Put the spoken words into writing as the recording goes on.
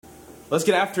Let's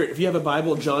get after it. If you have a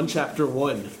Bible, John chapter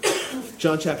 1.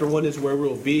 John chapter 1 is where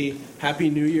we'll be. Happy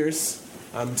New Year's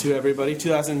to everybody.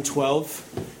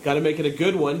 2012. Got to make it a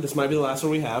good one. This might be the last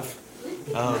one we have.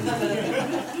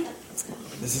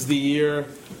 This is the year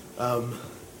of,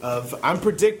 I'm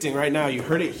predicting right now, you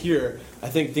heard it here, I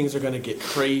think things are going to get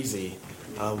crazy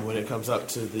when it comes up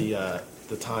to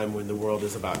the time when the world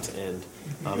is about to end.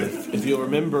 If you'll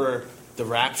remember the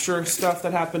rapture stuff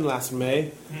that happened last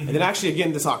May, and then actually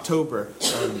again this October,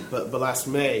 but last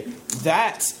May,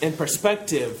 that in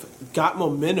perspective got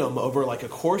momentum over like a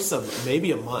course of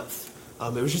maybe a month.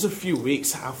 It was just a few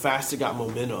weeks how fast it got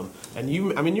momentum. And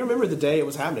you remember the day it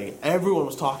was happening. Everyone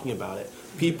was talking about it.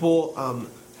 People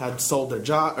had sold their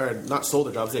job, or not sold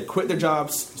their jobs, they had quit their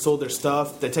jobs, sold their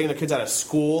stuff, they'd taken their kids out of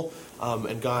school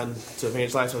and gone to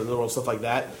evangelize in the world, stuff like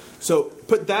that. So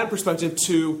put that in perspective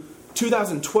to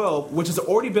 2012, which has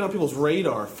already been on people's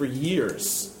radar for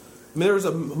years. I mean, there was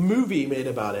a movie made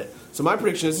about it. So my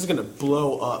prediction is this is going to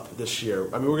blow up this year.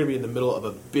 I mean, we're going to be in the middle of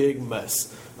a big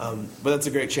mess. But that's a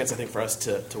great chance, I think, for us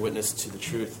to witness to the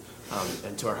truth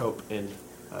and to our hope in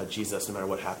Jesus, no matter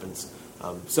what happens.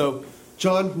 So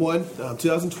John 1,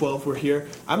 2012, we're here.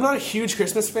 I'm not a huge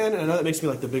Christmas fan, and I know that makes me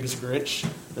like the biggest Grinch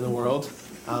in the world.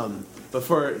 But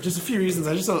for just a few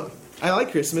reasons, I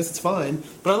like Christmas, it's fine,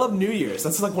 but I love New Year's.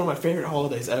 That's like one of my favorite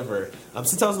holidays ever.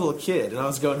 Since I was a little kid, and I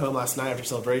was going home last night after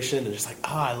celebration, and just like,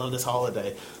 I love this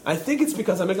holiday. I think it's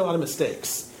because I make a lot of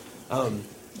mistakes.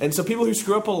 And so people who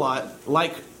screw up a lot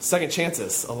like second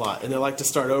chances a lot, and they like to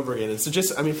start over again. And so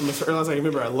from as early as I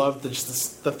remember, I loved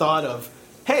the thought of,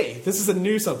 hey, this is a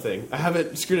new something. I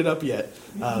haven't screwed it up yet.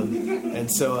 And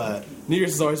so New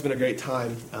Year's has always been a great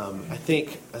time, I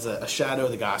think, as a shadow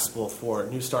of the gospel for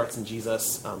new starts in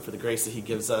Jesus, for the grace that he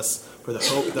gives us, for the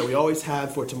hope that we always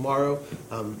have for tomorrow,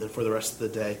 and for the rest of the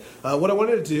day. What I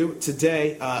wanted to do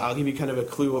today, I'll give you kind of a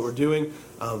clue what we're doing.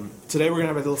 Today we're going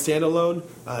to have a little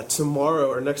standalone.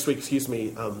 Tomorrow, or next week,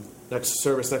 next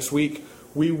service next week,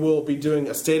 we will be doing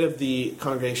a State of the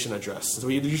Congregation address. So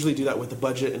we usually do that with the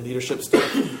budget and leadership stuff,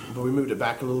 but we moved it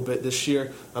back a little bit this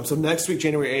year. So next week,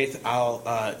 January 8th,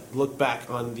 I'll look back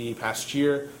on the past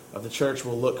year of the church.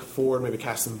 We'll look forward, maybe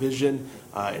cast some vision,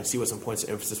 and see what some points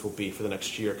of emphasis will be for the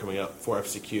next year coming up for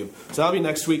FC Cube. So that'll be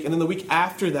next week. And then the week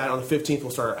after that, on the 15th,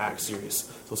 we'll start our Acts series.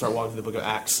 So we'll start walking through the book of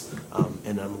Acts,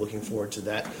 and I'm looking forward to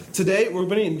that. Today, we're going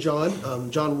to be in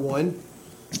John 1.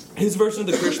 His version of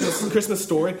the Christmas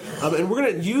story, and we're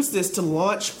going to use this to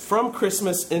launch from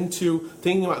Christmas into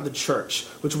thinking about the church,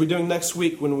 which we'll be doing next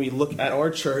week when we look at our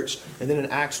church, and then in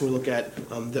Acts when we look at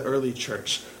the early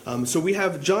church. So we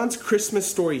have John's Christmas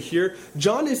story here.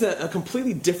 John is a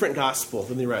completely different gospel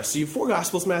than the rest. So you have 4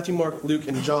 gospels: Matthew, Mark, Luke,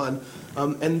 and John,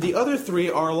 and the other 3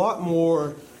 are a lot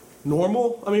more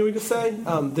normal. I mean, we could say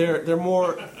they're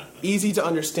more easy to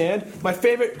understand. My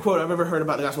favorite quote I've ever heard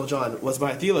about the Gospel of John was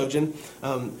by a theologian.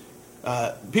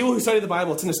 People who study the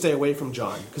Bible tend to stay away from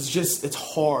John because it's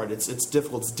hard, it's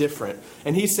difficult, it's different.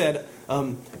 And he said,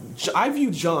 I view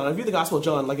the Gospel of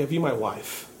John like I view my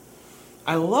wife.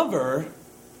 I love her,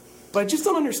 but I just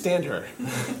don't understand her.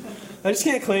 I just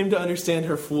can't claim to understand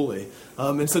her fully.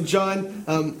 And so John,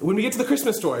 when we get to the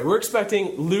Christmas story, we're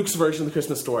expecting Luke's version of the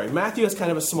Christmas story. Matthew has kind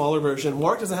of a smaller version.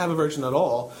 Mark doesn't have a version at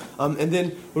all. And then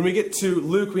when we get to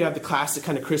Luke, we have the classic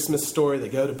kind of Christmas story. They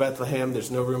go to Bethlehem.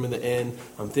 There's no room in the inn,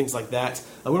 things like that.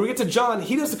 When we get to John,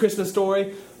 he does the Christmas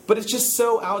story, but it's just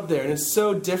so out there, and it's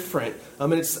so different.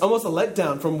 And it's almost a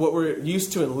letdown from what we're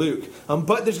used to in Luke.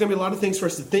 But there's going to be a lot of things for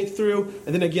us to think through.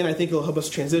 And then again, I think it'll help us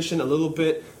transition a little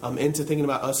bit into thinking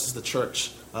about us as the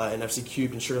church and FC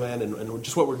Cube and Sugarland and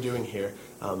just what we're doing here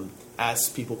as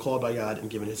people called by God and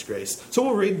given his grace. So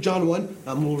we'll read John 1.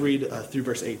 We'll read through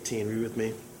verse 18. Read with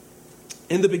me.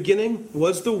 In the beginning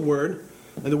was the Word,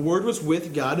 and the Word was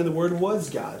with God, and the Word was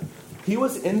God. He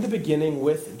was in the beginning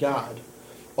with God.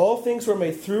 All things were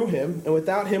made through him, and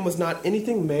without him was not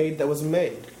anything made that was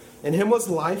made. In him was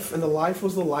life, and the life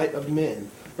was the light of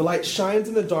men. The light shines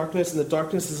in the darkness, and the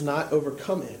darkness does not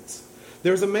overcome it.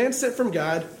 There was a man sent from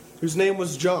God, whose name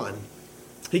was John.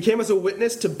 He came as a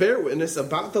witness to bear witness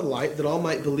about the light, that all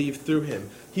might believe through him.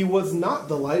 He was not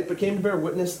the light, but came to bear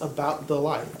witness about the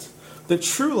light. The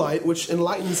true light, which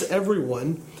enlightens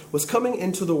everyone, was coming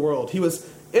into the world. He was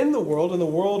in the world, and the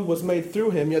world was made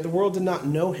through him, yet the world did not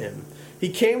know him. He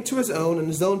came to his own, and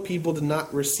his own people did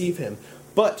not receive him.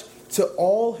 But to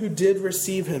all who did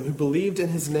receive him, who believed in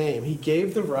his name, he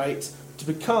gave the right to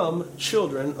become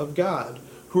children of God,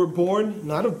 who were born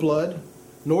not of blood,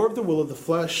 nor of the will of the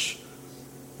flesh,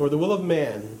 nor the will of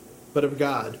man, but of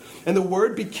God. And the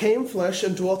Word became flesh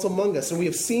and dwelt among us, and we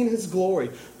have seen his glory.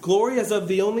 Glory as of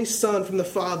the only Son from the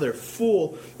Father,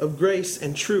 full of grace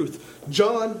and truth.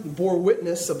 John bore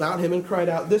witness about him and cried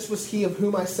out, "This was he of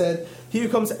whom I said, he who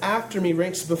comes after me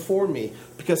ranks before me,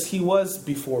 because he was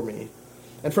before me."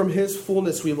 And from his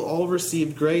fullness we have all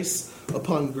received grace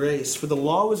upon grace. For the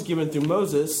law was given through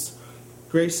Moses,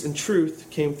 grace and truth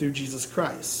came through Jesus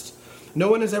Christ. No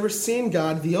one has ever seen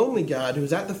God, the only God, who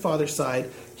is at the Father's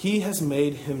side. He has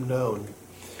made him known.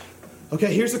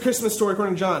 Okay, here's the Christmas story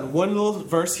according to John. One little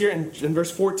verse here in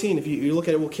verse 14. If you look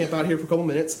at it, we'll camp out here for a couple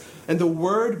minutes. And the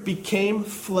Word became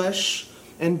flesh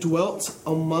and dwelt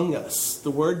among us.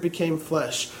 The Word became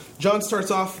flesh. John starts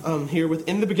off here with,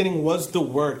 "In the beginning was the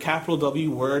Word," capital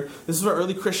W, Word. This is our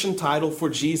early Christian title for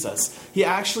Jesus. He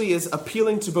actually is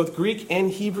appealing to both Greek and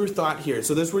Hebrew thought here.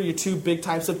 So those were your two big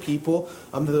types of people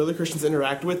that the early Christians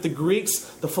interacted with. The Greeks,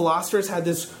 the philosophers, had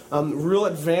this real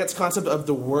advanced concept of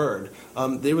the Word.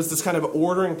 There was this kind of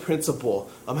ordering principle,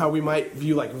 how we might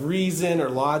view like reason or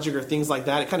logic or things like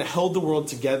that. It kind of held the world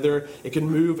together. It could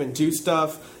move and do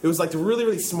stuff. It was like the really,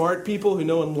 really smart people who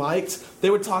no one liked. They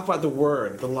would talk about the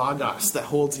Word, the Logos, that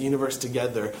holds the universe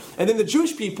together. And then the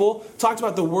Jewish people talked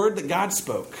about the Word that God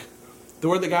spoke. The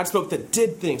Word that God spoke that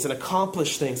did things and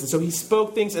accomplished things. And so he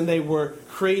spoke things and they were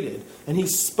created. And he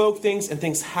spoke things and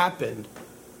things happened.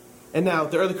 And now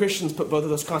the early Christians put both of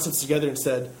those concepts together and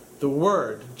said, the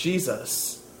Word,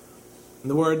 Jesus, and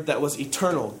the Word that was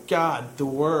eternal, God, the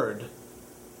Word,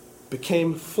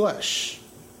 became flesh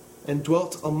and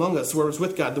dwelt among us. The Word was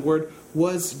with God. The Word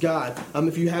was God.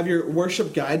 If you have your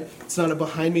worship guide, it's not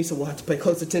behind me, so we'll have to pay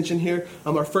close attention here.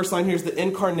 Our first line here is the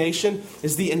incarnation,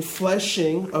 is the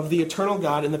enfleshing of the eternal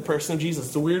God in the person of Jesus.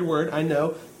 It's a weird word, I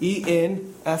know.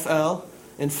 E-N-F-L,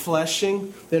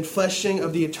 enfleshing, the enfleshing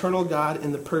of the eternal God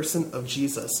in the person of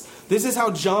Jesus. This is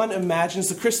how John imagines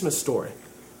the Christmas story.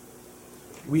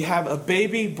 We have a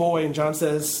baby boy, and John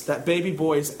says that baby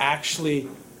boy is actually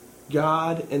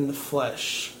God in the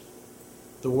flesh.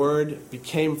 The Word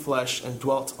became flesh and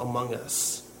dwelt among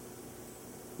us.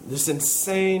 This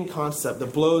insane concept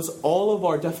that blows all of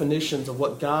our definitions of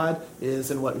what God is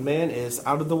and what man is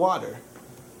out of the water.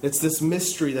 It's this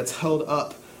mystery that's held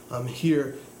up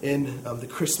here in the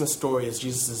Christmas story as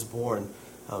Jesus is born.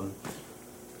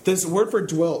 This word for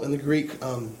dwelt in the Greek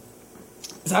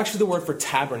is actually the word for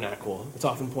tabernacle. It's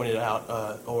often pointed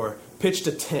out, or pitched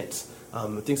a tent.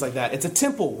 Things like that. It's a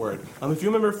temple word. If you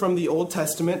remember from the Old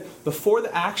Testament, before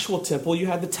the actual temple, you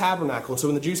had the tabernacle. So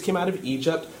when the Jews came out of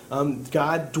Egypt,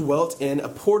 God dwelt in a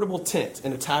portable tent,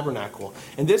 in a tabernacle.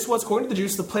 And this was, according to the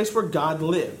Jews, the place where God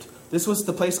lived. This was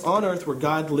the place on earth where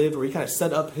God lived, where he kind of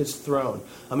set up his throne.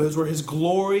 It was where his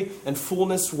glory and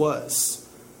fullness was.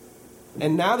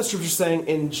 And now the Scripture is saying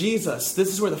in Jesus,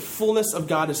 this is where the fullness of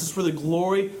God is. This is where the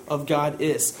glory of God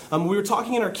is. We were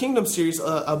talking in our Kingdom series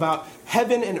about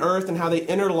heaven and earth and how they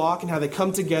interlock and how they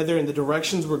come together in the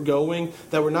directions we're going,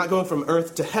 that we're not going from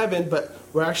earth to heaven, but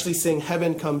we're actually seeing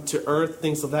heaven come to earth,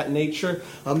 things of that nature.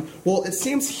 Well, it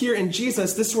seems here in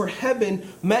Jesus, this is where heaven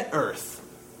met earth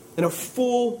in a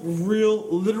full, real,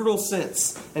 literal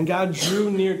sense. And God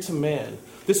drew near to man.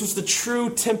 This was the true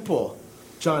temple,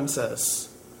 John says.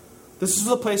 This is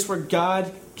the place where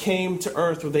God came to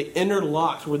earth, where they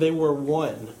interlocked, where they were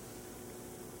one.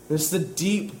 This is the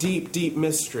deep, deep, deep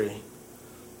mystery.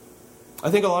 I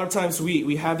think a lot of times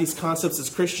we have these concepts as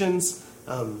Christians,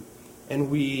 and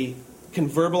we can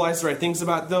verbalize the right things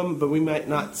about them, but we might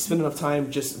not spend enough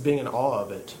time just being in awe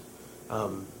of it.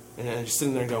 And just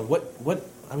sitting there and going,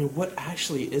 what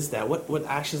actually is that? What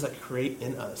actually does that create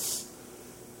in us?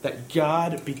 That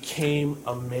God became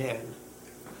a man.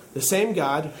 The same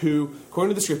God who, according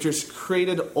to the Scriptures,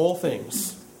 created all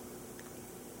things.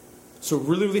 So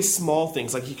really, really small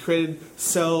things, like he created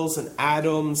cells and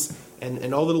atoms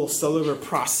and all the little cellular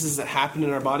processes that happen in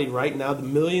our body right now, the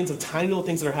millions of tiny little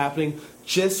things that are happening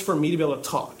just for me to be able to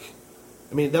talk.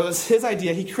 I mean, that was his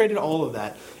idea. He created all of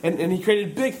that. And he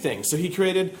created big things. So he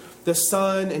created the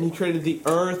sun, and he created the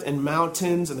earth and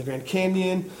mountains and the Grand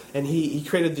Canyon, and he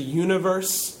created the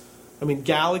universe,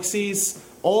 galaxies.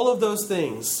 All of those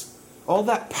things, all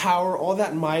that power, all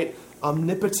that might,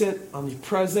 omnipotent,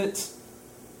 omnipresent,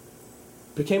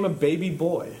 became a baby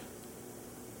boy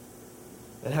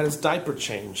and had his diaper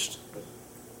changed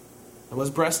and was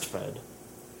breastfed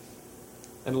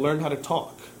and learned how to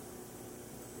talk.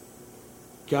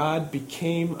 God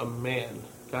became a man.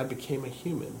 God became a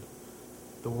human.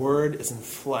 The Word is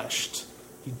enfleshed.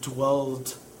 He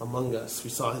dwelled among us.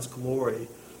 We saw his glory,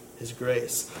 His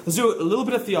grace. Let's do a little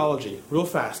bit of theology real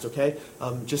fast, okay?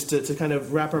 Just to kind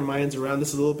of wrap our minds around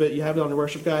this a little bit. You have it on the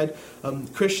worship guide.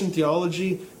 Christian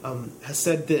theology has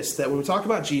said this, that when we talk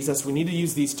about Jesus, we need to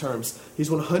use these terms. He's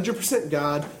 100%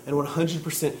 God and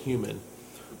 100% human.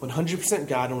 100%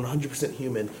 God and 100%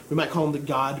 human. We might call him the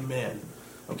God-man.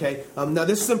 Okay. Now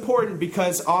this is important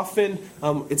because often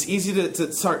it's easy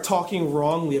to start talking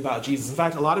wrongly about Jesus. In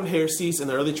fact, a lot of heresies in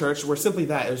the early church were simply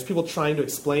that. It was people trying to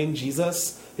explain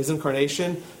Jesus, his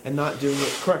incarnation, and not doing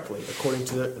it correctly, according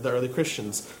to the early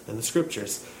Christians and the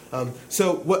scriptures.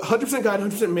 So what 100% God,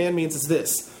 100% man means is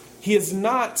this. He is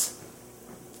not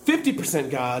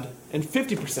 50% God and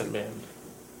 50% man.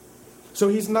 So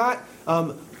he's not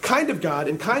kind of God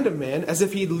and kind of man, as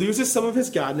if he loses some of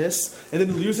his godness and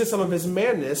then loses some of his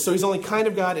manness. So he's only kind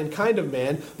of God and kind of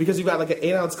man because you've got like an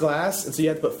 8-ounce glass, and so you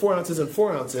have to put 4 ounces and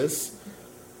 4 ounces.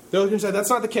 The other say that's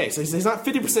not the case. He's not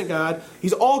 50% God.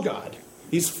 He's all God.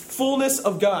 He's fullness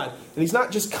of God. And he's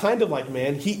not just kind of like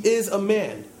man. He is a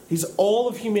man. He's all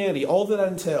of humanity, all that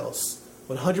entails.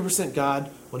 100%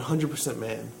 God, 100%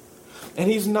 man.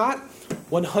 And he's not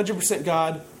 100%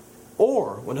 God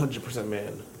or 100%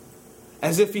 man.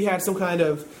 As if he had some kind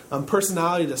of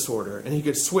personality disorder and he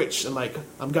could switch and like,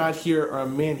 I'm God here or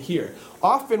I'm man here.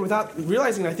 Often, without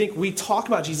realizing, I think we talk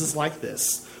about Jesus like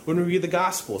this when we read the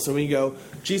Gospels. And we go,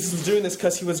 Jesus was doing this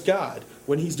because he was God,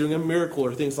 when he's doing a miracle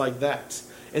or things like that.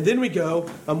 And then we go,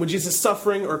 when Jesus is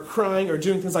suffering or crying or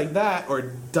doing things like that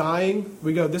or dying,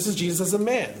 we go, this is Jesus as a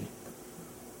man.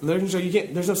 And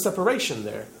there's no separation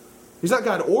there. He's not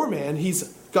God or man, he's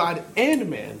God and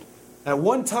man. At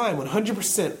one time,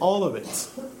 100%, all of it.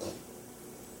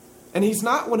 And he's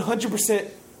not 100%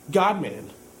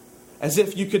 God-man, as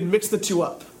if you could mix the two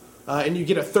up, and you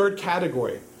get a third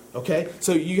category, okay?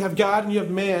 So you have God and you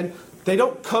have man. They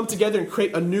don't come together and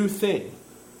create a new thing.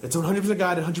 It's 100%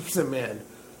 God and 100% man.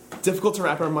 Difficult to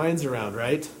wrap our minds around,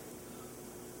 right?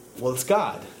 Well, it's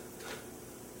God.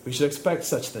 We should expect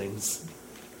such things.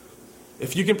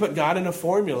 If you can put God in a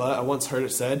formula, I once heard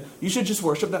it said, you should just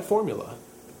worship that formula.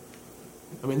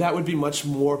 I mean, that would be much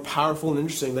more powerful and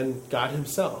interesting than God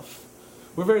himself.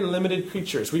 We're very limited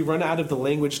creatures. We run out of the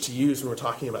language to use when we're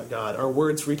talking about God. Our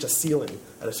words reach a ceiling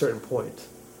at a certain point.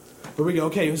 But we go,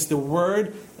 okay, it was the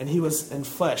Word, and he was in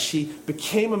flesh. He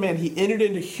became a man. He entered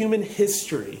into human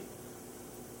history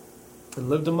and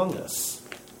lived among us.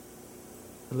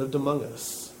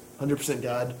 100%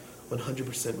 God,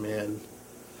 100% man.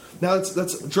 Now,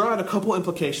 let's draw out a couple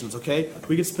implications, okay?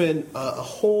 We could spend a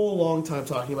whole long time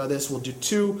talking about this. We'll do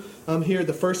two here.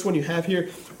 The first one you have here,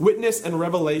 witness and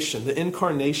revelation, the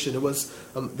incarnation. It was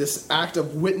this act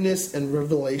of witness and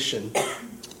revelation.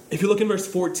 If you look in verse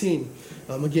 14,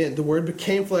 again, the Word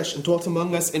became flesh and dwelt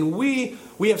among us, and we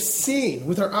have seen,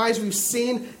 with our eyes, we've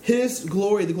seen his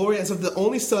glory, the glory as of the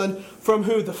only Son, from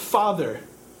who? The Father.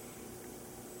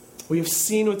 We have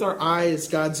seen with our eyes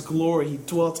God's glory. He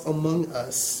dwelt among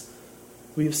us.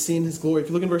 We have seen his glory. If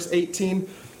you look in verse 18,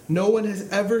 no one has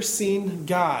ever seen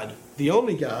God, the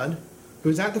only God, who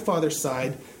is at the Father's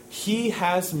side. He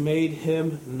has made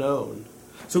him known.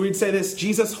 So we'd say this,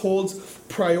 Jesus holds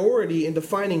priority in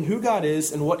defining who God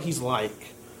is and what he's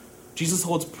like. Jesus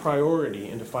holds priority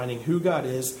in defining who God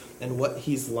is and what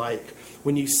he's like.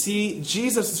 When you see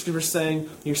Jesus, the scripture is saying,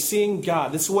 you're seeing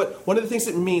God. This is what one of the things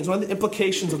it means, one of the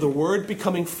implications of the Word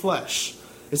becoming flesh,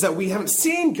 is that we haven't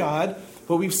seen God,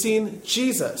 but we've seen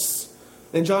Jesus.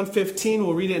 In John 15,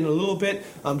 we'll read it in a little bit.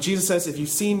 Jesus says, if you've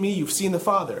seen me, you've seen the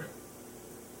Father.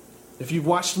 If you've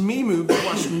watched me move, you've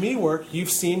watched me work,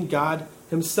 you've seen God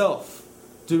himself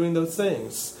doing those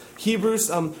things. Hebrews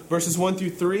verses 1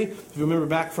 through 3, if you remember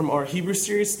back from our Hebrew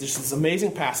series, there's this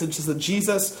amazing passage that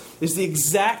Jesus is the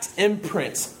exact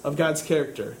imprint of God's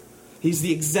character. He's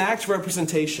the exact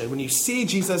representation. When you see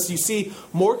Jesus, you see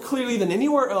more clearly than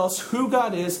anywhere else who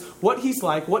God is, what he's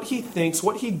like, what he thinks,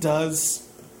 what he does,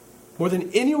 more than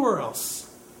anywhere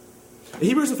else. The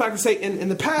Hebrews, in fact, would say, in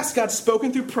the past, God's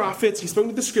spoken through prophets, he's spoken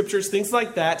through the scriptures, things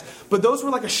like that, but those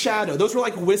were like a shadow. Those were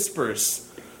like whispers.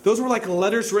 Those were like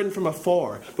letters written from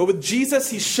afar. But with Jesus,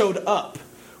 he showed up.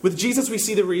 With Jesus, we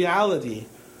see the reality.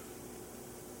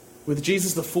 With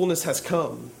Jesus, the fullness has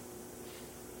come.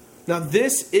 Now,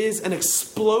 this is an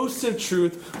explosive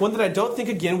truth, one that I don't think,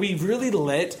 again, we really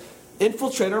let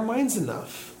infiltrate our minds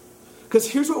enough.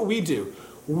 Because here's what we do.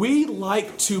 We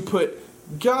like to put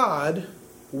God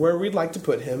where we'd like to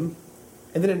put him,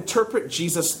 and then interpret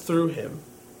Jesus through him.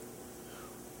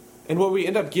 And what we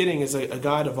end up getting is a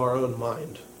God of our own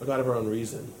mind, a God of our own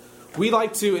reason. We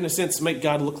like to, in a sense, make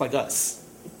God look like us.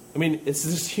 I mean, it's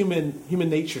just human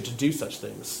nature to do such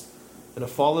things. In a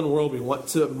fallen world, we want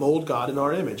to mold God in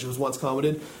our image. It was once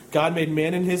commented, God made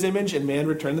man in his image, and man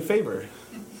returned the favor.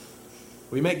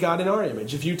 We make God in our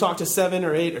image. If you talk to 7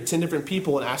 or 8 or 10 different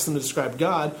people and ask them to describe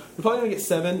God, you're probably going to get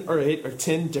 7 or 8 or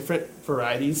 10 different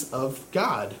varieties of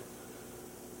God.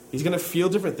 He's going to feel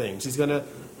different things. He's going to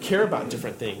care about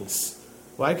different things.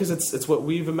 Why? Because it's what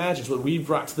we've imagined, it's what we've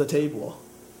brought to the table.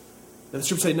 And the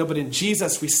scriptures say, no, but in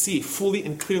Jesus we see fully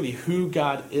and clearly who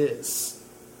God is.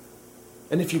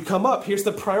 And if you come up, here's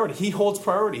the priority. He holds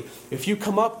priority. If you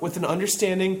come up with an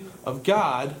understanding of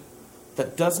God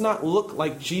that does not look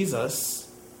like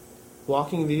Jesus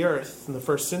walking the earth in the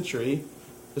first century,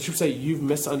 the scriptures say you've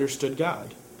misunderstood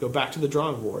God. Go back to the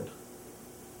drawing board.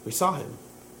 We saw him.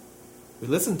 We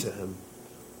listened to him.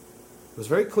 It was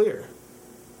very clear.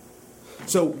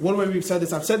 So one way we've said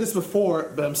this, I've said this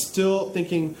before, but I'm still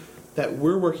thinking that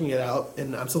we're working it out,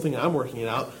 and I'm still thinking I'm working it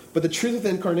out. But the truth of the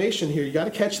incarnation here, you got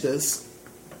to catch this,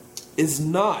 is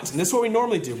not, and this is what we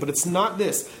normally do, but it's not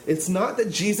this. It's not that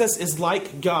Jesus is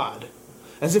like God.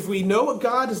 As if we know what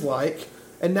God is like,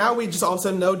 and now we just all of a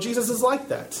sudden know Jesus is like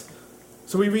that.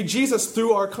 So we read Jesus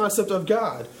through our concept of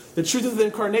God. The truth of the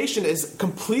incarnation is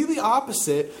completely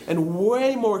opposite and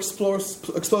way more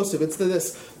explosive. It's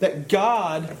this, that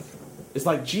God is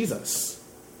like Jesus.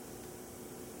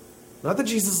 Not that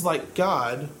Jesus is like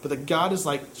God, but that God is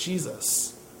like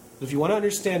Jesus. If you want to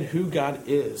understand who God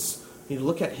is, you need to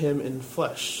look at him in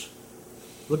flesh.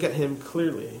 Look at him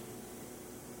clearly.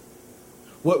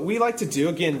 What we like to do,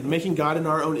 again, making God in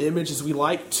our own image, is we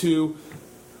like to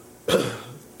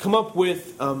come up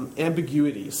with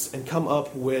ambiguities and come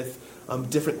up with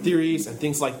different theories and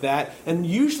things like that. And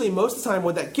usually, most of the time,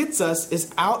 what that gets us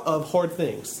is out of hard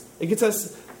things. It gets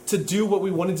us to do what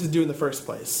we wanted to do in the first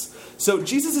place. So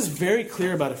Jesus is very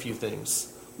clear about a few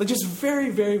things. Like just very,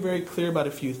 very, very clear about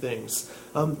a few things.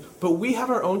 But we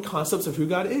have our own concepts of who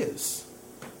God is.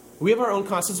 We have our own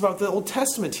concepts about what the Old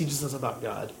Testament teaches us about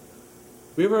God.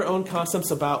 We have our own concepts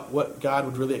about what God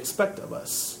would really expect of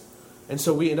us. And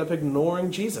so we end up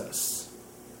ignoring Jesus.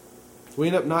 We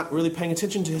end up not really paying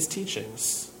attention to his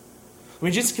teachings. I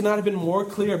mean, Jesus could not have been more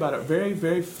clear about it. Very,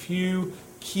 very few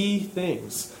key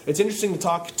things. It's interesting to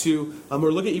talk to,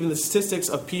 or look at even the statistics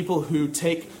of people who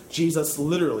take Jesus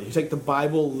literally, who take the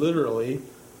Bible literally,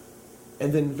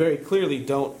 and then very clearly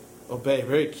don't obey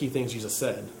very key things Jesus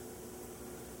said.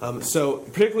 So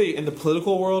particularly in the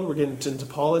political world, we're getting into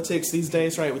politics these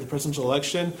days, right, with the presidential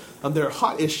election. There are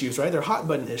hot issues, right? There are hot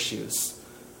button issues.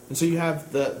 And so you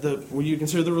have the where you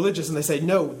consider the religious, and they say,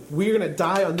 no, we're going to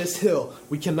die on this hill.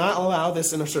 We cannot allow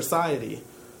this in our society.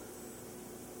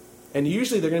 And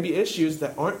usually they're going to be issues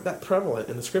that aren't that prevalent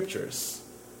in the scriptures.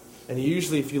 And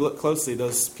usually, if you look closely,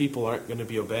 those people aren't going to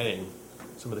be obeying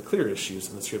some of the clear issues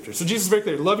in the scriptures. So Jesus is very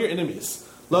clear. Love your enemies.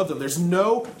 Love them. There's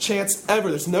no chance ever,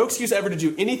 there's no excuse ever to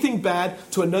do anything bad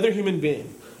to another human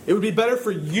being. It would be better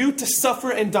for you to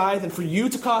suffer and die than for you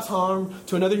to cause harm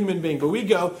to another human being. But we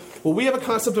go, well, we have a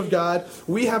concept of God.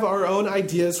 We have our own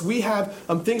ideas. We have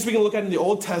things we can look at in the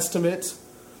Old Testament.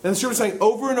 And the scripture is saying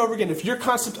over and over again, if your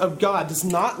concept of God does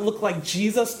not look like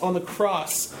Jesus on the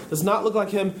cross, does not look like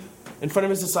him in front of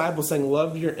his disciples saying,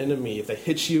 love your enemy. If they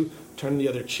hit you, turn the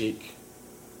other cheek.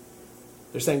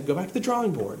 They're saying, go back to the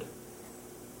drawing board.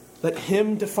 Let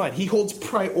him define. He holds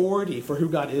priority for who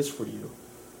God is for you.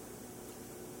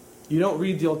 You don't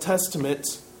read the Old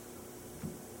Testament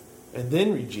and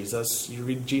then read Jesus. You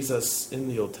read Jesus in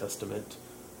the Old Testament.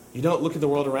 You don't look at the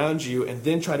world around you and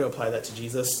then try to apply that to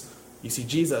Jesus. You see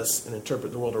Jesus and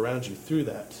interpret the world around you through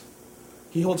that.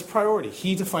 He holds priority.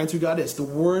 He defines who God is. The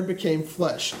Word became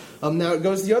flesh. Now it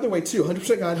goes the other way too.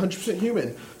 100% God, 100%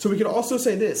 human. So we could also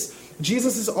say this.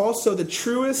 Jesus is also the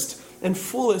truest and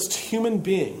fullest human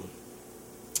being.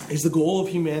 He's the goal of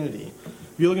humanity.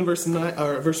 If you look in verse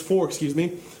 4,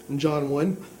 in John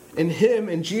 1, in him,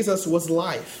 in Jesus, was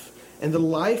life, and the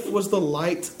life was the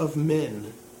light of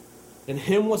men. In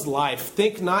him was life.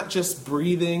 Think not just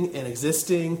breathing and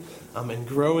existing and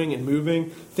growing and moving.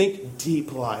 Think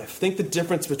deep life. Think the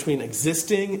difference between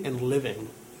existing and living.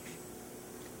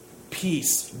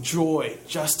 Peace, joy,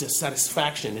 justice,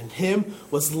 satisfaction. In him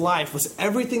was life, was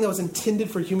everything that was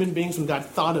intended for human beings when God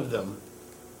thought of them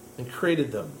and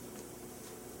created them.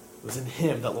 It was in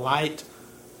him, the light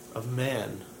of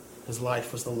man. His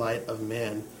life was the light of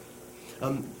man.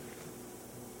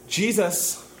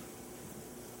 Jesus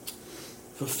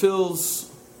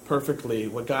fulfills perfectly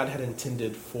what God had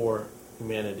intended for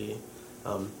humanity.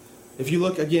 If you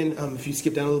look again, if you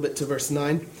skip down a little bit to verse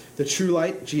 9, the true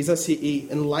light, Jesus, he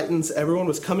enlightens everyone,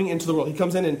 was coming into the world. He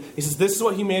comes in and he says, this is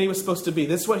what humanity was supposed to be.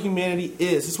 This is what humanity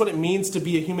is. This is what it means to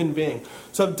be a human being.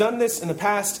 So I've done this in the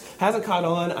past, hasn't caught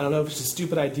on. I don't know if it's a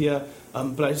stupid idea,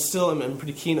 but I still am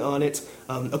pretty keen on it.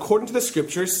 According to the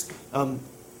scriptures,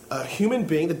 a human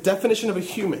being, the definition of a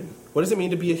human, what does it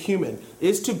mean to be a human,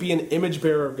 is to be an image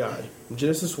bearer of God. In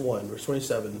Genesis 1, verse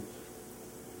 27.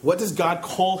 What does God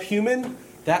call human?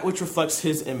 That which reflects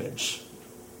his image.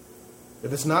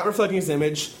 If it's not reflecting his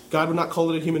image, God would not call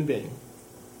it a human being.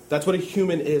 That's what a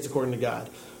human is according to God.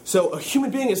 So a human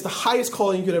being is the highest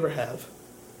calling you could ever have.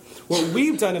 What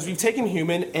we've done is we've taken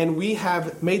human and we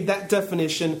have made that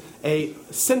definition a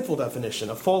sinful definition,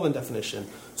 a fallen definition.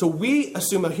 So we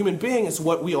assume a human being is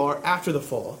what we are after the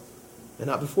fall and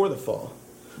not before the fall.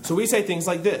 So we say things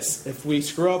like this. If we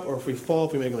screw up or if we fall,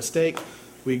 if we make a mistake,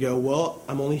 we go, well,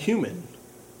 I'm only human.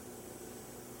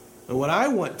 And what I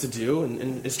want to do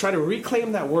is try to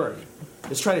reclaim that word,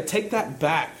 is try to take that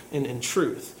back in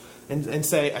truth and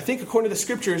say, I think according to the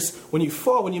scriptures, when you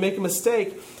fall, when you make a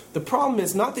mistake, the problem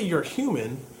is not that you're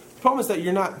human. The problem is that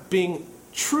you're not being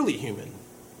truly human.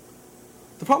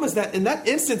 The problem is that in that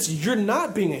instance, you're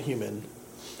not being a human.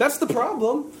 That's the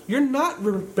problem. You're not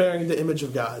bearing the image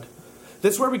of God.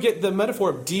 That's where we get the metaphor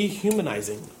of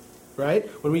dehumanizing. Right?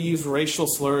 When we use racial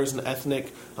slurs and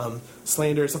ethnic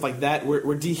slander and stuff like that,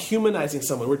 we're dehumanizing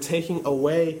someone. We're taking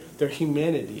away their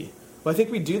humanity. Well, I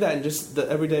think we do that in just the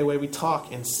everyday way we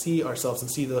talk and see ourselves and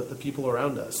see the people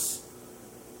around us.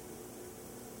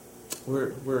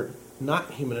 We're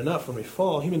not human enough when we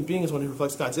fall. Human being is one who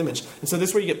reflects God's image. And so this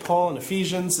is where you get Paul in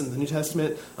Ephesians in the New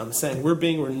Testament saying we're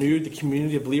being renewed, the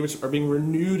community of believers are being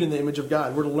renewed in the image of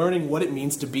God. We're learning what it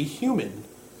means to be human.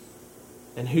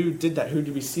 And who did that? Who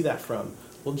did we see that from?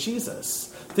 Well, Jesus.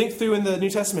 Think through in the New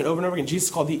Testament over and over again, Jesus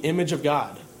is called the image of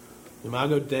God.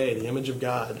 Imago Dei, the image of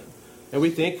God. And we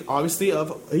think, obviously,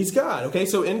 of he's God. Okay,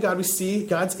 so in God we see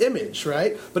God's image,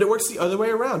 right? But it works the other way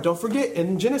around. Don't forget,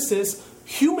 in Genesis,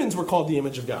 humans were called the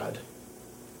image of God.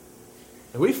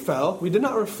 And we fell. We did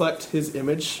not reflect his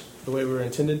image the way we were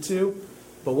intended to.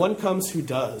 But one comes who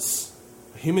does.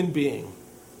 A human being.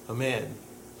 A man.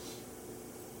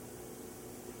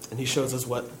 And he shows us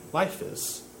what life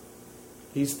is.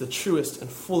 He's the truest and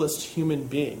fullest human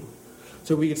being.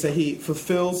 So we could say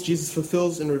Jesus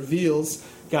fulfills and reveals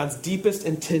God's deepest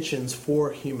intentions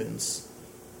for humans,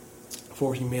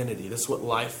 for humanity. This is what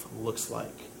life looks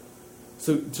like.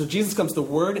 So Jesus comes, the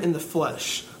Word in the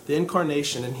flesh, the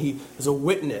incarnation, and he is a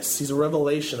witness. He's a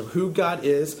revelation of who God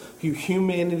is, who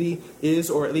humanity is,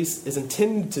 or at least is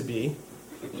intended to be.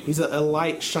 He's a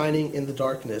light shining in the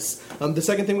darkness. The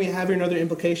second thing we have here, another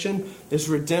implication, is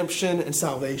redemption and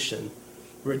salvation.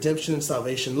 Redemption and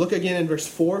salvation. Look again in verse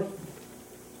 4.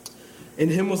 In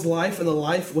him was life, and the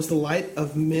life was the light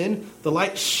of men. The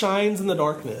light shines in the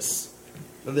darkness,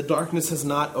 and the darkness has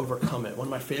not overcome it. One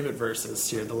of my favorite verses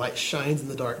here. The light shines in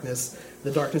the darkness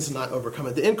has not overcome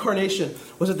it. The incarnation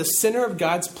was at the center of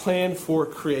God's plan for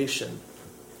creation.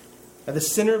 At the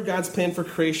center of God's plan for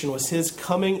creation was his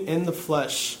coming in the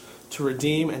flesh to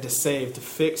redeem and to save, to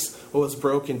fix what was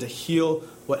broken, to heal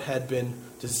what had been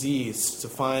diseased, to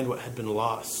find what had been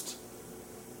lost.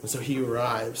 And so he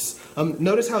arrives.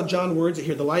 Notice how John words it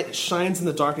here. The light shines in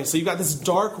the darkness. So you've got this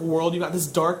dark world, you've got this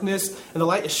darkness, and the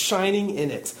light is shining in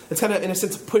it. It's kind of, in a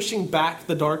sense, pushing back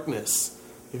the darkness.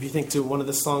 If you think to one of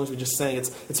the songs we just sang,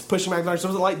 it's pushing back the darkness.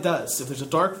 That's what the light does. If there's a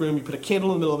dark room, you put a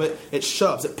candle in the middle of it, it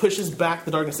shoves, it pushes back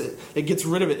the darkness, it gets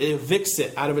rid of it, it evicts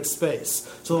it out of its space.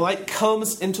 So the light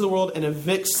comes into the world and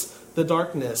evicts the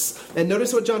darkness. And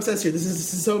notice what John says here. This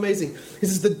is so amazing. He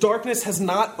says, the darkness has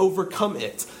not overcome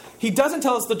it. He doesn't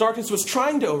tell us the darkness was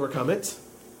trying to overcome it.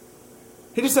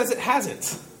 He just says it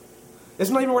hasn't. It's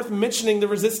not even worth mentioning the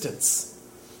resistance.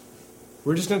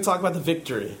 We're just going to talk about the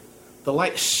victory. The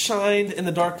light shined in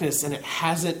the darkness and it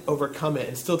hasn't overcome it.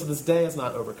 And still to this day has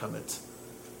not overcome it.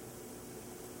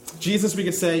 Jesus, we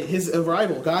could say, his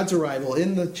arrival, God's arrival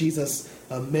in the Jesus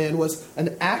man was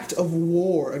an act of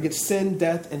war against sin,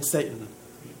 death, and Satan.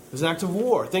 It was an act of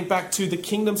war. Think back to the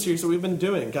Kingdom series that we've been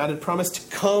doing. God had promised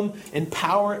to come in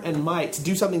power and might, to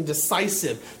do something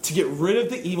decisive, to get rid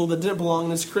of the evil that didn't belong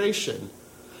in his creation.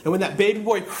 And when that baby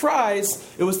boy cries,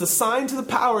 it was the sign to the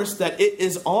powers that it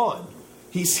is on.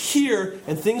 He's here,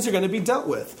 and things are going to be dealt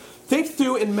with. Think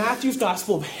through in Matthew's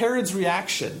gospel of Herod's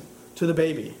reaction to the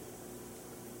baby.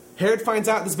 Herod finds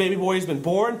out this baby boy has been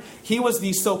born. He was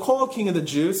the so-called king of the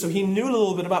Jews, so he knew a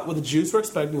little bit about what the Jews were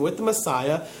expecting with the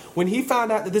Messiah. When he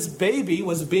found out that this baby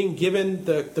was being given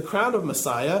the crown of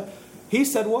Messiah, he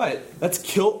said what? Let's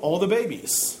kill all the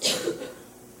babies.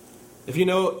 If you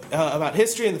know about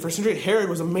history in the first century, Herod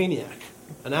was a maniac,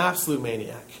 an absolute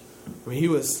maniac. I mean, he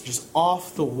was just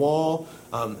off the wall.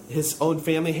 His own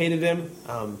family hated him.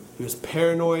 He was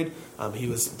paranoid. He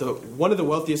was one of the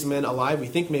wealthiest men alive, we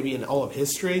think maybe in all of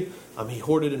history. He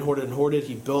hoarded and hoarded and hoarded.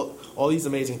 He built all these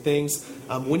amazing things.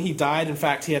 When he died, in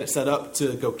fact, he had it set up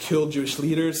to go kill Jewish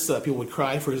leaders so that people would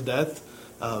cry for his death,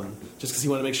 just because he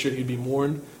wanted to make sure he'd be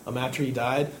mourned after he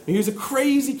died. I mean, he was a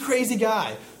crazy, crazy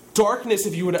guy. Darkness,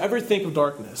 if you would ever think of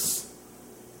darkness,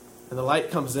 and the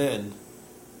light comes in,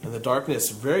 and the darkness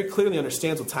very clearly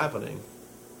understands what's happening.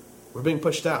 We're being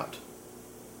pushed out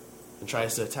and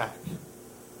tries to attack.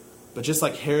 But just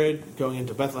like Herod going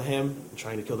into Bethlehem and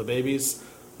trying to kill the babies,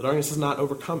 the darkness does not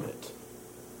overcome it.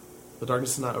 The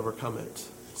darkness does not overcome it.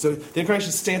 So the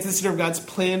incarnation stands at the center of God's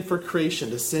plan for creation,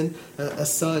 to send a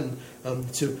son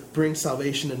to bring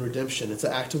salvation and redemption. It's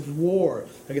an act of war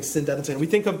against sin, death, and sin. We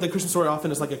think of the Christian story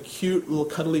often as like a cute little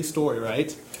cuddly story,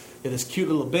 right? You have this cute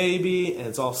little baby, and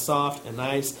it's all soft and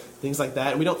nice, things like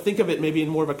that. And we don't think of it maybe in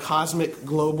more of a cosmic,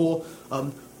 global,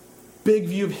 big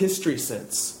view of history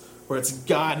sense, where it's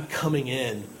God coming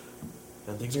in,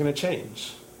 and things are going to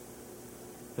change.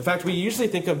 In fact, we usually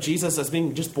think of Jesus as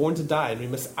being just born to die, and we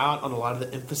miss out on a lot of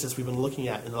the emphasis we've been looking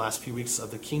at in the last few weeks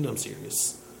of the Kingdom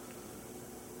series.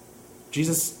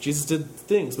 Jesus did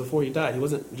things before he died. He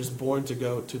wasn't just born to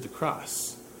go to the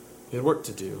cross. He had work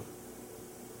to do.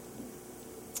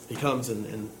 He comes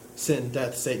and sin,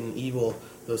 death, Satan, evil,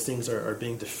 those things are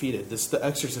being defeated. This is the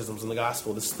exorcisms in the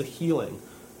gospel. This is the healing.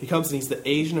 He comes and he's the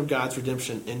agent of God's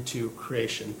redemption into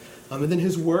creation. And then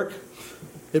his work,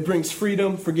 it brings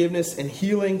freedom, forgiveness, and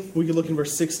healing. We can look in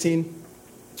verse 16.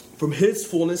 From his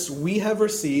fullness we have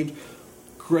received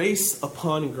grace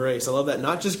upon grace. I love that.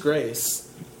 Not just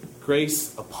grace,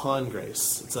 grace upon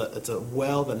grace. It's a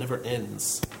well that never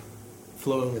ends,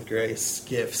 flowing with grace,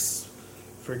 gifts,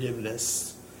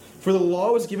 forgiveness. For the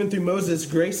law was given through Moses,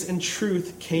 grace and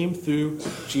truth came through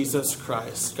Jesus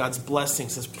Christ. God's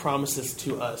blessings, his promises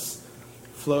to us,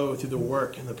 flow through the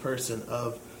work and the person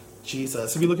of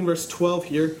Jesus. If you look in verse 12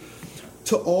 here,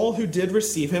 to all who did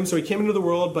receive him, so he came into the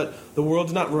world, but the world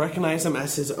did not recognize him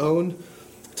as his own.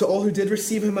 To all who did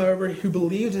receive him, however, who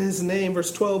believed in his name,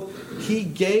 verse 12, he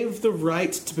gave the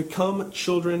right to become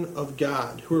children of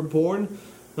God, who were born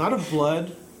not of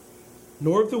blood,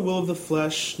 nor of the will of the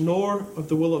flesh, nor of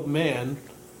the will of man,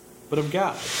 but of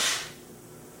God.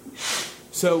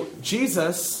 So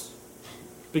Jesus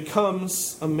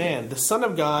becomes a man. The Son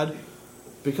of God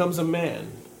becomes a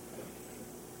man,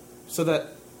 so that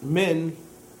men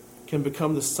can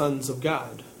become the sons of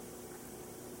God.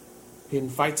 He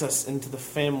invites us into the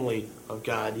family of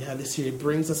God. You have this here. He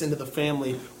brings us into the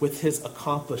family with his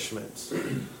accomplishments.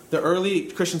 The early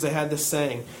Christians, they had this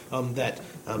saying that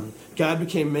God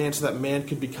became man so that man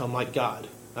could become like God.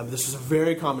 This is a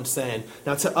very common saying.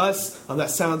 Now, to us, that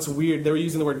sounds weird. They were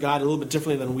using the word God a little bit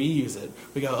differently than we use it.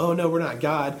 We go, oh, no, we're not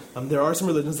God. There are some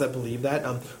religions that believe that.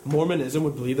 Mormonism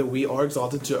would believe that we are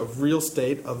exalted to a real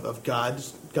state of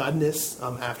godness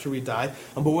after we die.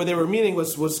 But what they were meaning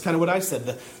was kind of what I said.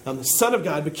 The Son of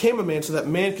God became a man so that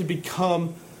man could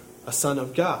become a son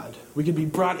of God. We could be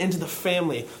brought into the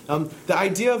family. The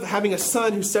idea of having a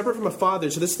son who's separate from a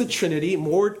father. So this is the Trinity.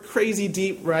 More crazy,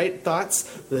 deep, right, thoughts.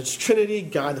 The Trinity,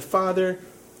 God the Father,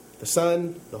 the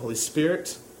Son, the Holy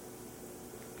Spirit.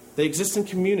 They exist in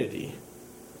community.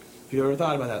 If you've ever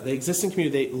thought about that. They exist in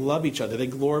community. They love each other. They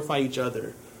glorify each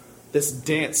other. This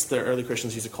dance, the early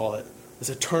Christians used to call it. This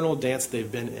eternal dance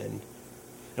they've been in.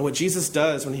 And what Jesus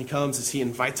does when he comes is he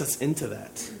invites us into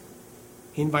that.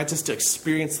 He invites us to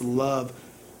experience the love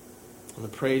and the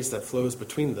praise that flows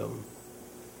between them.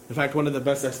 In fact, one of the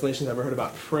best explanations I've ever heard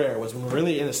about prayer was when we're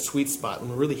really in a sweet spot, when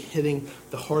we're really hitting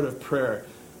the heart of prayer,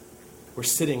 we're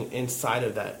sitting inside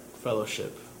of that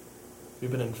fellowship. We've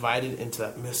been invited into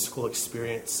that mystical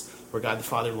experience where God the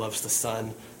Father loves the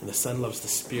Son, and the Son loves the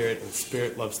Spirit, and the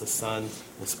Spirit loves the Son, and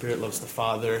the Spirit loves the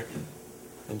Father.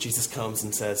 And Jesus comes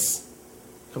and says,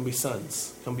 come be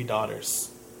sons, come be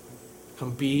daughters.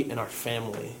 Come be in our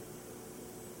family.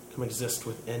 Come exist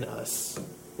within us,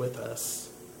 with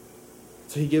us.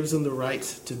 So he gives them the right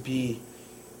to be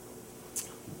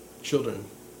children,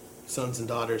 sons and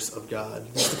daughters of God.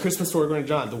 It's the Christmas story going to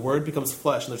John. The Word becomes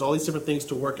flesh, and there's all these different things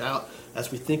to work out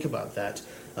as we think about that.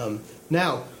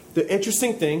 Now, the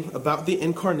interesting thing about the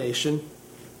incarnation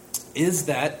is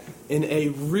that in a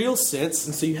real sense,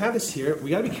 and so you have this here,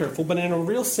 we got to be careful, but in a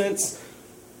real sense,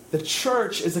 the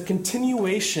church is a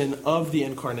continuation of the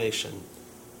incarnation.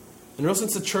 In a real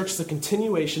sense, the church is a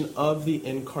continuation of the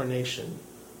incarnation.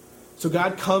 So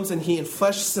God comes and he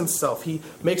enfleshes himself. He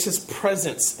makes his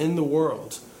presence in the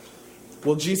world.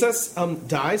 Well, Jesus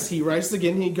dies. He rises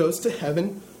again. He goes to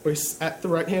heaven, where he's at the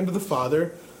right hand of the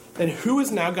Father. And who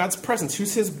is now God's presence?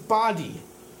 Who's his body?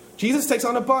 Jesus takes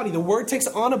on a body. The Word takes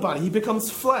on a body. He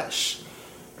becomes flesh.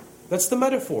 That's the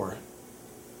metaphor.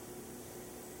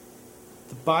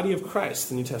 The body of Christ,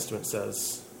 the New Testament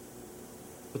says.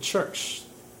 The church,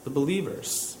 the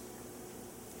believers,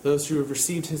 those who have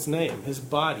received his name, his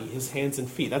body, his hands and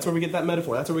feet. That's where we get that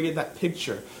metaphor. That's where we get that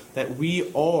picture that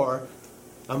we are.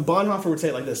 Bonhoeffer would say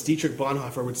it like this. Dietrich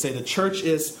Bonhoeffer would say the church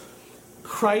is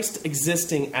Christ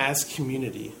existing as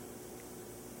community.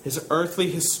 His earthly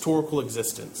historical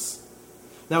existence.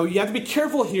 Now you have to be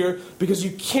careful here because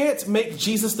you can't make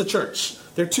Jesus the church.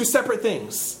 They're two separate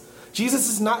things. Jesus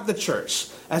is not the church.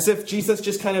 As if Jesus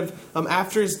just kind of,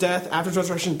 after his death, after his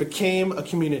resurrection, became a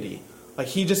community. Like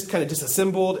he just kind of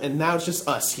disassembled and now it's just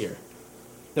us here.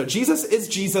 No, Jesus is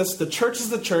Jesus. The church is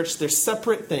the church. They're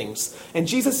separate things. And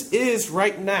Jesus is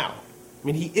right now. I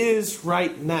mean, he is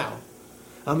right now.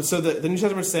 So the New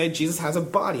Testament say Jesus has a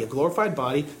body, a glorified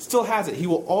body, still has it. He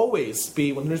will always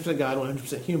be 100% God,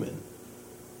 100% human.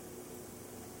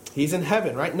 He's in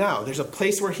heaven right now. There's a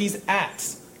place where he's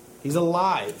at. He's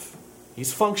alive.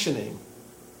 He's functioning.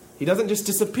 He doesn't just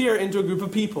disappear into a group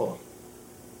of people.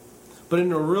 But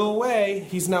in a real way,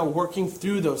 he's now working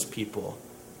through those people.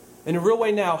 In a real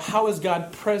way now, how is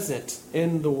God present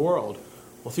in the world?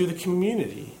 Well, through the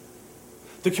community.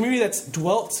 The community that's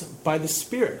dwelt by the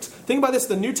Spirit. Think about this.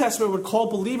 The New Testament would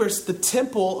call believers the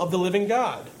temple of the living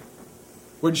God.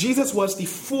 Where Jesus was the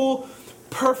full,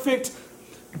 perfect,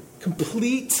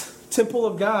 complete temple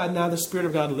of God. Now the Spirit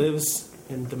of God lives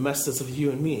in the messes of you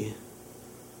and me.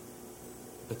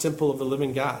 The temple of the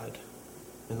living God.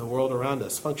 In the world around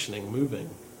us, functioning, moving.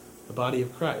 The body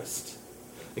of Christ.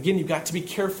 Again, you've got to be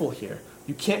careful here.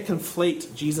 You can't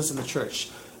conflate Jesus and the church.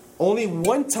 Only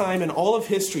one time in all of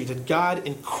history did God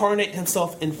incarnate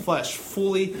himself in flesh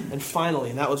fully and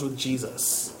finally, and that was with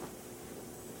Jesus.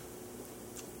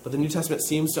 But the New Testament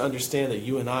seems to understand that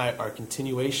you and I are a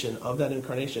continuation of that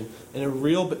incarnation in a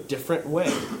real but different way,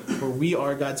 where we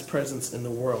are God's presence in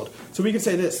the world. So we can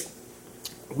say this.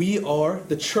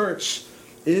 The church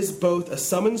is both a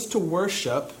summons to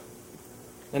worship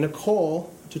and a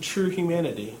call to true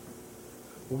humanity.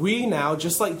 We now,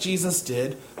 just like Jesus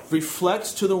did,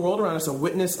 reflect to the world around us a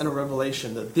witness and a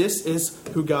revelation that this is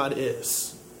who God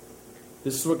is.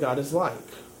 This is what God is like.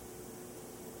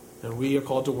 And we are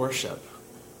called to worship.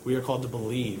 We are called to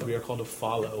believe. We are called to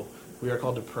follow. We are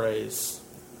called to praise.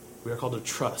 We are called to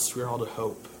trust. We are called to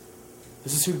hope.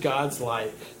 This is who God's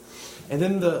like. And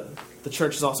then the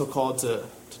church is also called to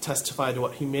testify to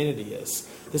what humanity is.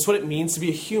 This is what it means to be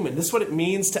a human. This is what it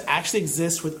means to actually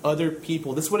exist with other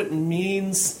people. This is what it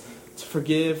means to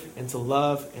forgive and to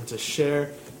love and to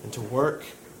share and to work.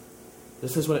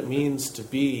 This is what it means to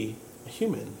be a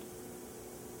human.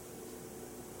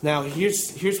 Now,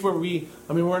 here's where we're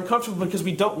uncomfortable because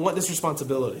we don't want this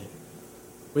responsibility.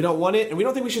 We don't want it, and we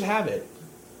don't think we should have it.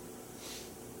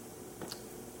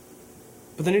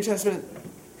 But the New Testament,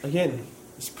 again,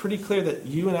 it's pretty clear that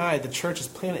you and I, the church, is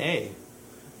plan A.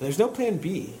 There's no plan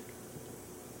B.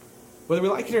 Whether we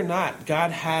like it or not, God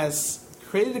has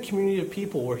created a community of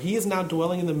people where he is now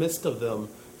dwelling in the midst of them,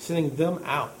 sending them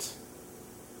out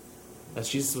as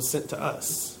Jesus was sent to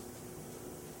us.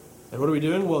 And what are we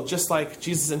doing? Well, just like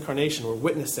Jesus' incarnation, we're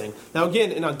witnessing. Now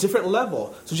again, in a different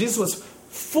level. So Jesus was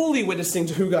fully witnessing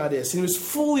to who God is. He was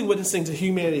fully witnessing to who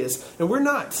humanity is. And we're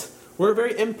not. We're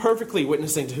very imperfectly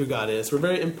witnessing to who God is. We're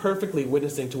very imperfectly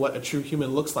witnessing to what a true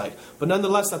human looks like. But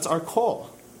nonetheless, that's our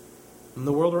call in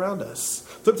the world around us.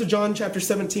 Flip to John chapter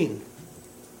 17.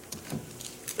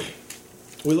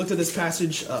 We looked at this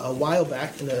passage a while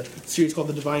back in a series called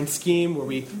The Divine Scheme, where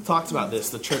we talked about this,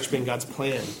 the church being God's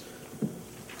plan.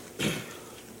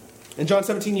 In John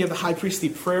 17, you have the high priestly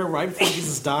prayer right before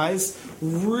Jesus dies.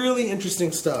 Really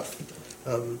interesting stuff.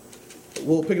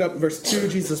 We'll pick it up in verse 2.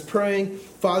 Jesus is praying,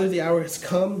 Father, the hour has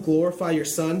come. Glorify your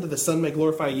Son, that the Son may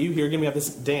glorify you. Here again we have this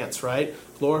dance, right?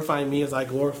 Glorify me as I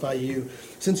glorify you.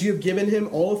 Since you have given him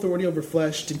all authority over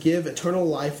flesh to give eternal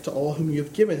life to all whom you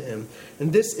have given him.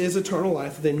 And this is eternal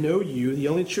life, that they know you, the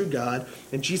only true God,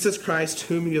 and Jesus Christ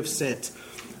whom you have sent.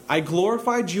 I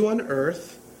glorified you on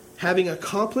earth, having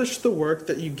accomplished the work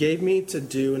that you gave me to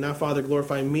do. And now, Father,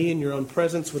 glorify me in your own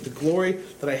presence with the glory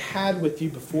that I had with you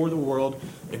before the world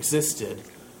existed.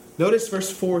 Notice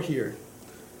verse 4 here.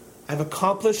 I've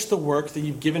accomplished the work that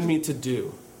you've given me to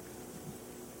do.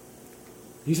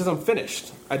 He says, I'm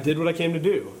finished. I did what I came to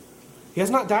do. He has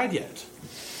not died yet.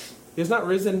 He has not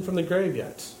risen from the grave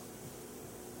yet.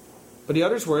 But he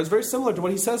utters words very similar to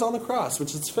what he says on the cross,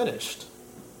 which is finished.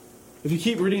 If you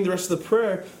keep reading the rest of the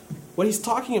prayer, what he's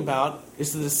talking about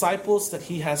is the disciples that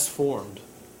he has formed.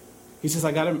 He says,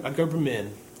 I got a group of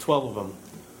men, 12 of them,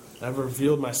 and I've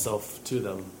revealed myself to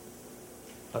them.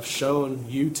 I've shown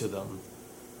you to them.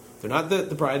 They're not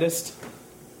the brightest.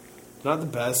 They're not the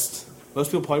best.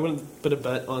 Most people probably wouldn't put a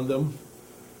bet on them.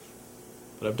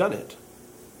 But I've done it.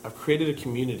 I've created a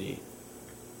community.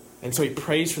 And so he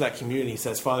prays for that community. He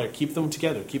says, Father, keep them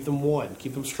together. Keep them one.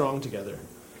 Keep them strong together.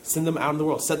 Send them out in the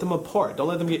world. Set them apart. Don't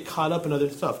let them get caught up in other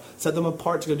stuff. Set them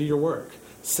apart to go do your work.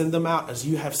 Send them out as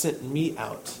you have sent me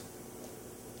out.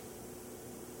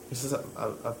 He says,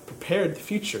 I've prepared the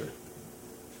future.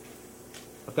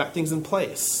 I've got things in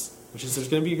place. Which is there's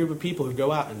going to be a group of people who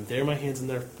go out and they're my hands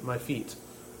and my feet.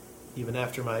 Even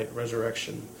after my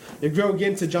resurrection. If you go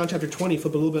again to John chapter 20,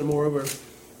 flip a little bit more over.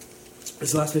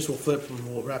 This last page we'll flip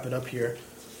and we'll wrap it up here.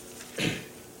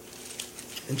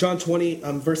 In John 20,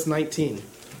 verse 19.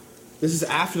 This is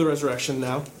after the resurrection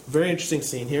now. Very interesting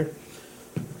scene here.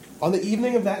 On the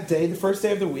evening of that day, the first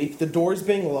day of the week, the doors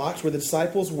being locked where the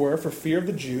disciples were for fear of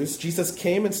the Jews, Jesus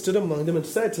came and stood among them and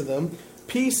said to them,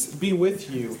 Peace be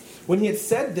with you. When he had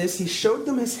said this, he showed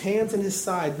them his hands and his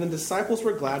side. And the disciples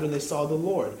were glad when they saw the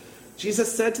Lord.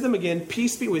 Jesus said to them again,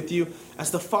 Peace be with you.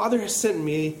 As the Father has sent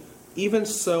me, even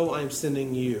so I am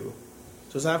sending you.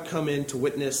 So as I've come in to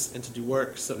witness and to do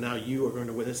work, so now you are going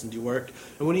to witness and do work.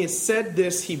 And when he had said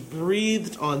this, he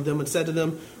breathed on them and said to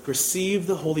them, Receive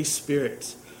the Holy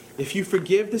Spirit. If you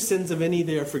forgive the sins of any,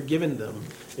 they are forgiven them.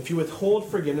 If you withhold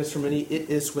forgiveness from any, it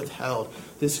is withheld.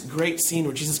 This great scene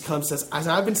where Jesus comes and says, As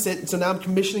I've been sent, so now I'm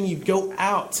commissioning you, go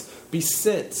out, be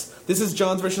sent. This is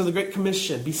John's version of the Great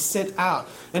Commission, be sent out.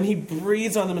 And he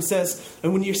breathes on them and says,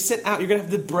 and when you're sent out, you're going to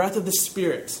have the breath of the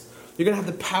Spirit. You're going to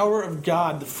have the power of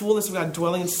God, the fullness of God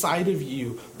dwelling inside of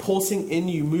you, pulsing in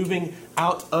you, moving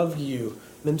out of you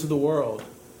into the world.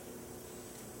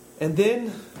 And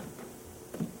then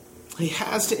he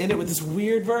has to end it with this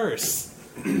weird verse.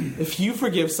 If you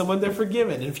forgive someone, they're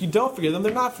forgiven. And if you don't forgive them,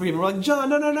 they're not forgiven. We're like, John,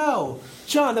 no.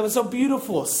 John, that was so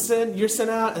beautiful. You're sent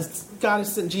out as God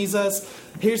has sent Jesus.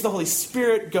 Here's the Holy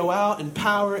Spirit. Go out in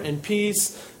power and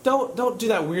peace. Don't do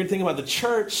that weird thing about the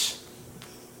church.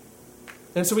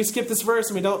 And so we skip this verse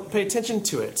and we don't pay attention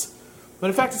to it. But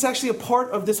in fact, it's actually a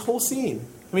part of this whole scene.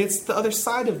 I mean, it's the other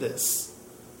side of this.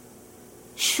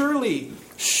 Surely,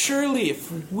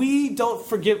 if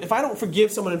I don't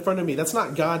forgive someone in front of me, that's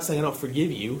not God saying I don't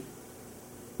forgive you.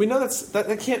 We know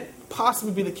that can't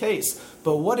possibly be the case.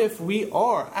 But what if we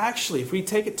are actually, if we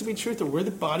take it to be truth that we're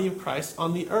the body of Christ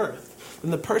on the earth?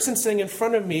 Then the person sitting in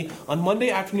front of me on Monday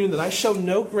afternoon that I show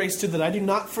no grace to, that I do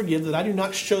not forgive, that I do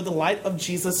not show the light of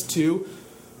Jesus to,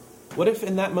 what if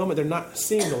in that moment they're not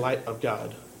seeing the light of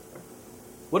God?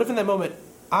 What if in that moment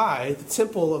I, the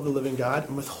temple of the living God,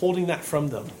 am withholding that from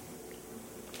them?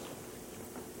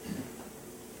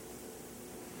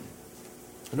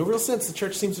 In a real sense, the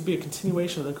church seems to be a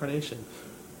continuation of the incarnation.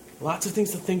 Lots of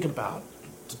things to think about,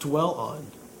 to dwell on.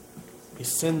 He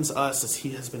sends us as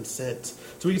he has been sent.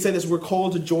 So we can say this, we're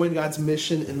called to join God's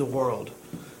mission in the world.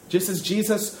 Just as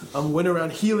Jesus went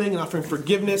around healing and offering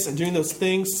forgiveness and doing those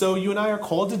things, so you and I are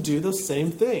called to do those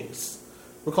same things.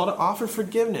 We're called to offer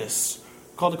forgiveness.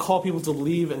 We're called to call people to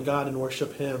believe in God and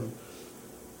worship him.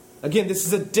 Again, this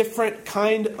is a different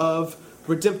kind of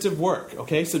redemptive work,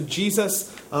 okay? So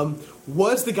Jesus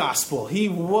was the gospel. He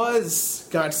was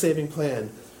God's saving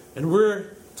plan. And we're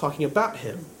talking about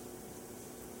him.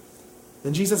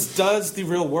 And Jesus does the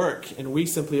real work, and we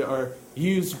simply are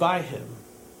used by him.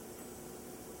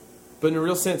 But in a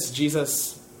real sense,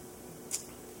 Jesus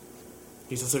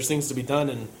says there's things to be done,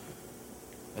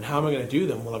 and how am I going to do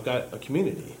them? Well, I've got a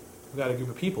community. I've got a group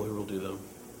of people who will do them.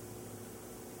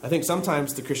 I think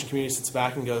sometimes the Christian community sits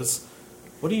back and goes,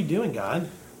 what are you doing, God?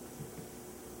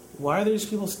 Why are these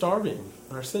people starving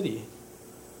in our city?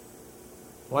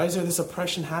 Why is there this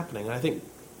oppression happening? And I think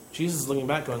Jesus is looking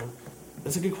back going,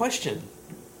 that's a good question.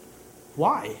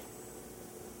 Why?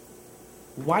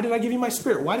 Why did I give you my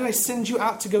Spirit? Why did I send you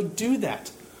out to go do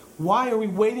that? Why are we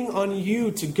waiting on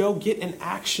you to go get in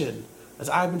action? As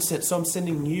I've been sent, so I'm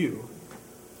sending you.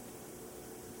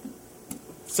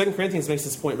 2 Corinthians makes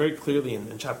this point very clearly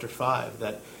in chapter 5,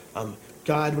 that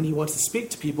God, when he wants to speak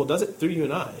to people, does it through you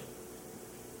and I,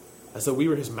 as though we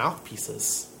were his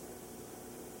mouthpieces.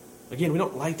 Again, we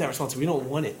don't like that responsibility. We don't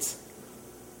want it.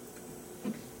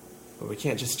 But we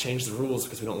can't just change the rules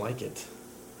because we don't like it.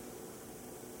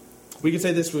 We could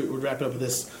say this, we would wrap it up with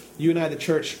this. You and I, the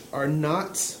church, we're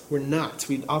not,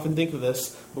 we often think of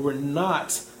this, but we're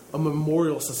not a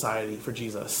memorial society for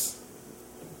Jesus.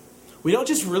 We don't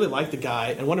just really like the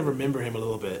guy and want to remember him a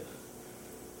little bit.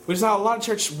 Which is how a lot of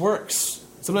church works.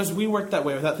 Sometimes we work that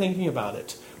way without thinking about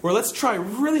it. Where let's try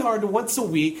really hard to once a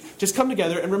week just come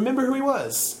together and remember who he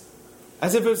was.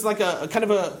 As if it was like a kind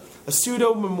of a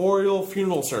pseudo-memorial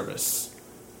funeral service.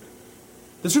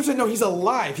 The scripture said, no, he's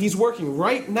alive. He's working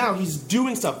right now. He's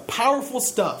doing stuff, powerful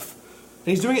stuff. And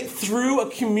he's doing it through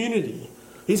a community.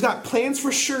 He's got plans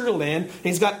for Sugar Land, and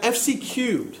he's got FC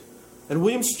Cubed, and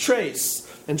Williams Trace,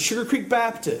 and Sugar Creek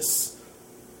Baptist,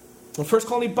 and First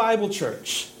Colony Bible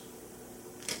Church.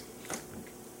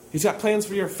 He's got plans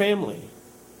for your family,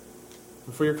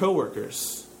 and for your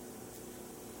coworkers.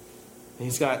 And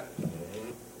he's got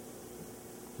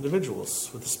individuals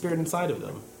with the Spirit inside of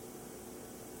them.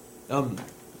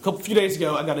 A few days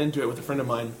ago, I got into it with a friend of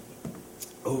mine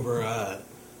over...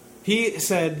 he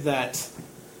said that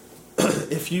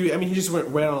he just went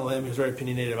right on a limb. He was very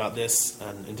opinionated about this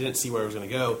and didn't see where it was going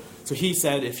to go. So he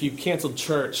said if you canceled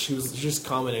church, he was just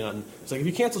commenting on, it's like, if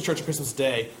you canceled church on Christmas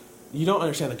Day, you don't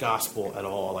understand the gospel at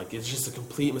all. Like, it's just a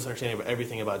complete misunderstanding of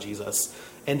everything about Jesus.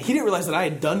 And he didn't realize that I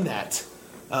had done that.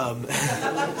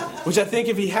 Which I think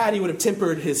if he had, he would have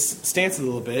tempered his stance a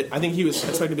little bit. I think he was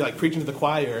expecting to be like preaching to the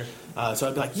choir. So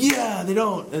I'd be like, yeah, they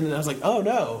don't. And I was like, oh,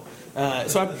 no.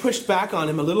 So I pushed back on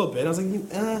him a little bit. I was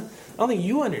like, I don't think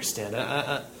you understand.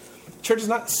 Church is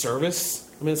not service.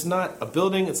 I mean, it's not a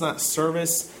building. It's not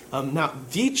service. Now,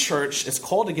 the church is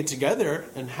called to get together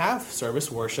and have service,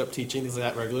 worship, teaching, things like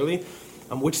that regularly,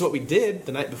 which is what we did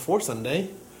the night before Sunday.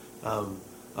 I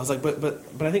was like, but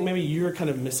I think maybe you're kind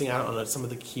of missing out on some of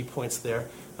the key points there.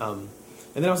 And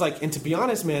then I was like, and to be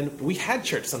honest, man, we had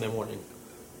church Sunday morning.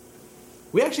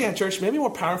 We actually had church maybe more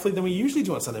powerfully than we usually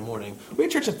do on Sunday morning. We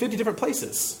had church in 50 different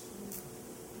places.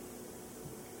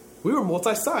 We were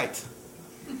multi-site.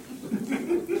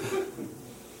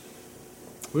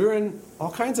 We were in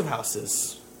all kinds of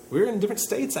houses. We were in different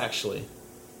states, actually.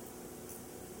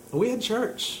 And we had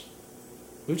church.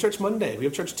 We have church Monday. We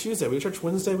have church Tuesday. We have church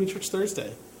Wednesday. We have church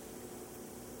Thursday.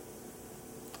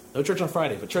 No church on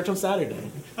Friday, but church on Saturday.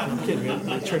 I'm kidding.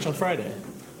 We had church on Friday.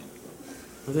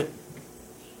 With it.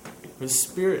 With the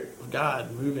Spirit of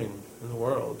God moving in the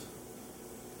world.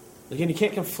 Again, you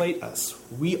can't conflate us.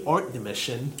 We aren't the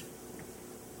mission,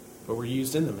 but we're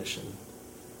used in the mission.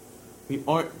 We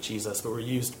aren't Jesus, but we're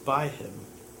used by him.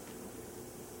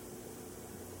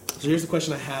 So here's the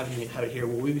question I have, and you have it here.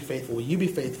 Will we be faithful? Will you be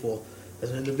faithful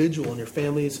as an individual in your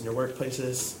families, in your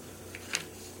workplaces?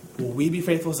 Will we be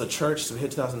faithful as a church as we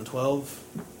hit 2012?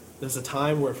 There's a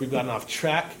time where if we've gotten off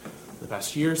track in the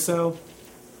past year or so,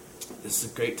 this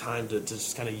is a great time to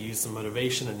just kind of use some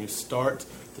motivation, a new start,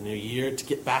 the new year, to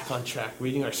get back on track.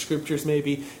 Reading our scriptures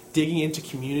maybe, digging into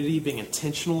community, being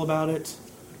intentional about it.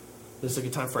 This is a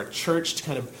good time for our church to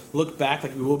kind of look back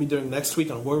like we will be doing next week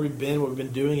on where we've been, what we've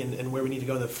been doing, and where we need to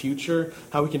go in the future,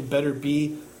 how we can better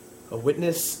be a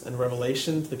witness and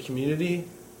revelation to the community.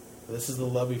 This is the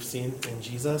love we've seen in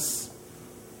Jesus.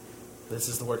 This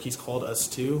is the work he's called us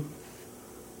to.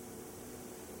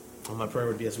 And my prayer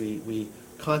would be as we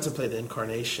contemplate the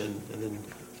incarnation and then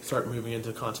start moving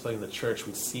into contemplating the church,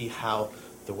 we'd see how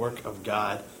the work of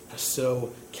God has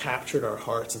so captured our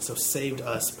hearts and so saved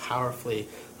us powerfully,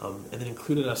 and then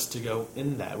included us to go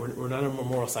in that. We're not a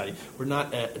memorial society. We're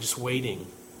not just waiting.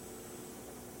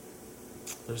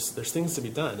 There's things to be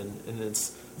done, and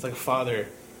it's like a father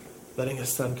letting his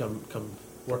son come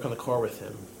work on the car with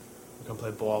him, or come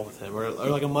play ball with him, or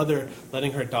like a mother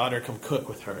letting her daughter come cook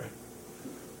with her.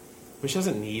 But she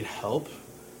doesn't need help.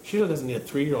 She doesn't need a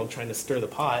 3-year-old trying to stir the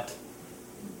pot.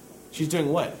 She's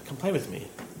doing what? Come play with me.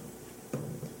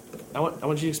 I want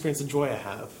you to experience the joy I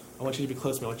have. I want you to be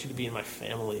close to me. I want you to be in my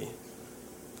family.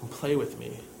 Come play with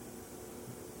me.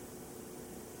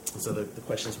 And so the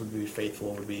questions would be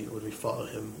faithful, would we follow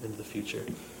him into the future?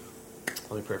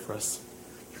 Let me pray for us.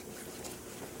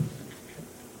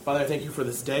 Father, I thank you for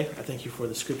this day. I thank you for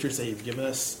the scriptures that you've given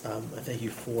us. I thank you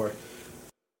for